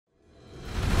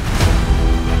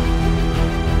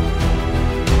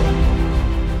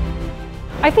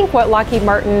I think what Lockheed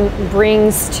Martin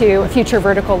brings to Future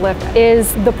Vertical Lift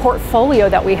is the portfolio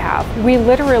that we have. We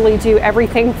literally do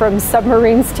everything from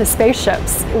submarines to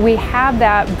spaceships. We have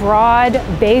that broad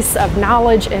base of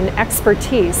knowledge and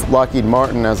expertise. Lockheed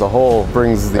Martin as a whole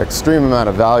brings the extreme amount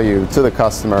of value to the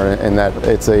customer in that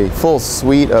it's a full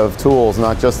suite of tools,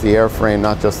 not just the airframe,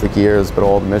 not just the gears, but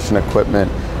all the mission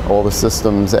equipment, all the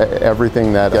systems,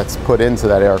 everything that gets put into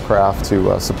that aircraft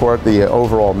to support the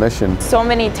overall mission. So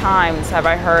many times have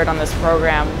I heard on this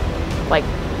program, like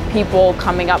people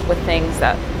coming up with things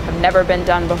that have never been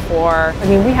done before. I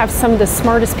mean, we have some of the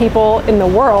smartest people in the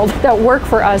world that work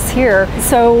for us here,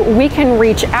 so we can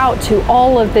reach out to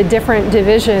all of the different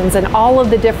divisions and all of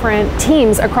the different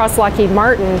teams across Lockheed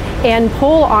Martin and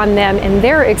pull on them and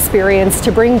their experience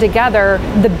to bring together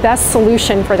the best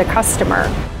solution for the customer.